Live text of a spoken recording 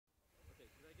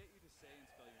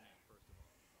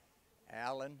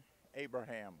Alan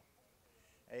Abraham,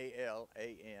 AlanAbraham.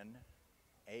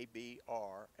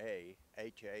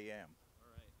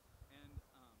 All right.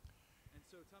 And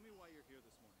so tell me why you're here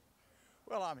this morning.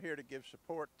 Well, I'm here to give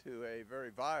support to a very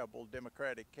viable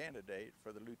Democratic candidate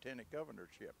for the lieutenant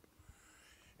governorship.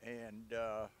 And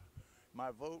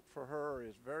my vote for her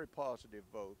is a very positive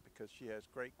vote because she has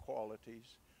great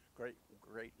qualities, great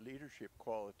leadership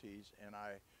qualities, and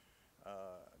I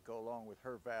go along with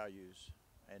her values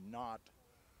and not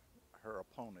her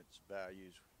opponent's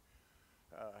values.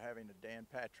 Having a Dan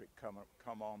Patrick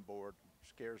come on board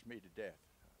scares me to death.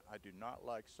 I do not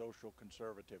like social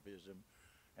conservatism,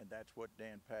 and that's what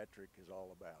Dan Patrick is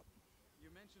all about.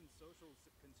 You mentioned social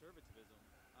conservatism.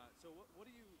 So what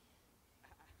do you,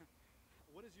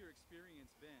 what has your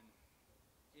experience been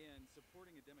in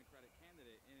supporting a Democratic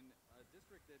candidate in a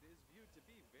district that is viewed to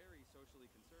be very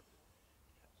socially conservative?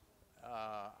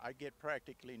 I get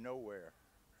practically nowhere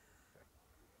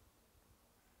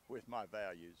with my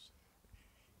values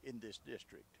in this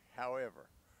district. However,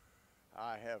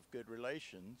 I have good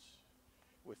relations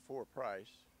with Fort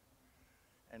Price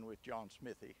and with John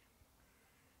Smithy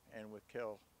and with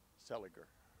Kel Seliger.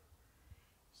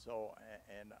 So,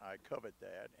 and I covet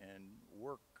that and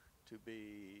work to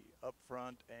be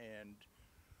upfront and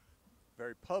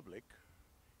very public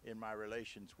in my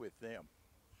relations with them.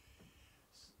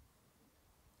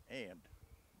 And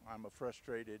I'm a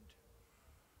frustrated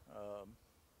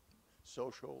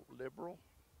social liberal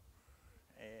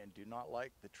and do not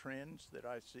like the trends that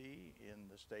I see in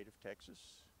the state of Texas,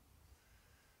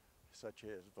 such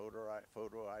as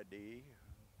photo ID,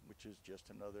 which is just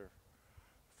another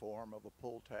form of a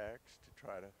poll tax to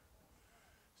try to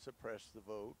suppress the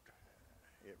vote.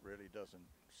 It really doesn't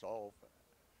solve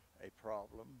a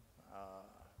problem.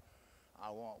 I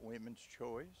want women's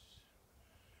choice.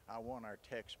 I want our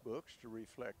textbooks to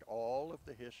reflect all of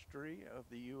the history of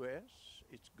the U.S.,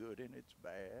 its good and its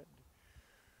bad.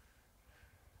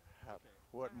 Okay,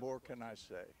 What I have a more can I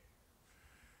question. say?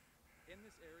 In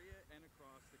this area and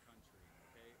across the country,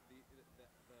 okay, the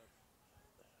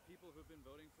people who've been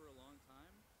voting for a long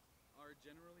time are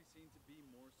generally seen to be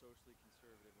more socially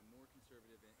conservative and more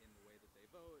conservative in the way that they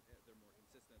vote. They're more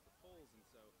consistent at the polls, and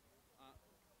so, uh,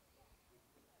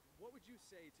 what would you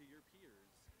say to your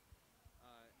peers,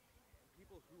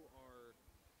 people who are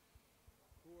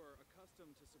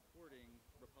accustomed to supporting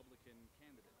Republican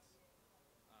candidates,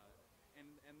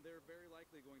 and they're very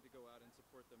likely going to go out and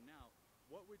support them now?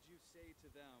 What would you say to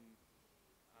them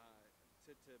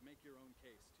to make your own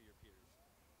case to your peers?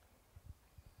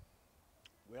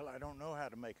 Well, I don't know how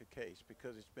to make a case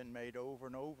because it's been made over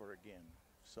and over again.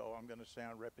 So I'm going to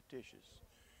sound repetitious.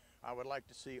 I would like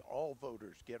to see all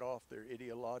voters get off their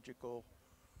ideological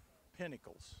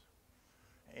pinnacles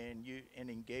and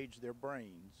engage their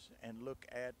brains and look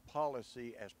at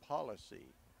policy as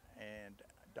policy and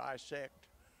dissect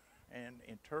and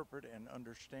interpret and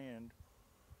understand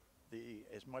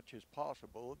as much as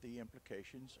possible the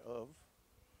implications of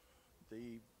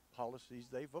the policies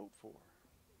they vote for.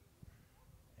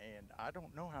 And I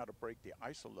don't know how to break the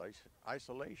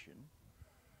isolation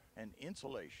and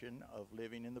insulation of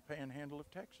living in the panhandle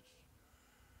of Texas.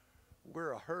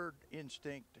 We're a herd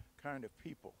instinct kind of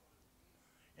people,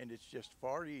 and it's just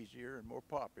far easier and more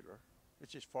popular.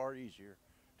 It's just far easier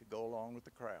to go along with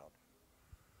the crowd.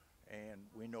 And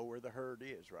we know where the herd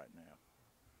is right now.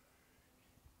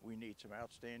 We need some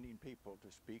outstanding people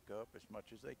to speak up as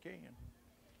much as they can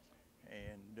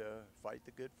and fight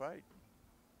the good fight.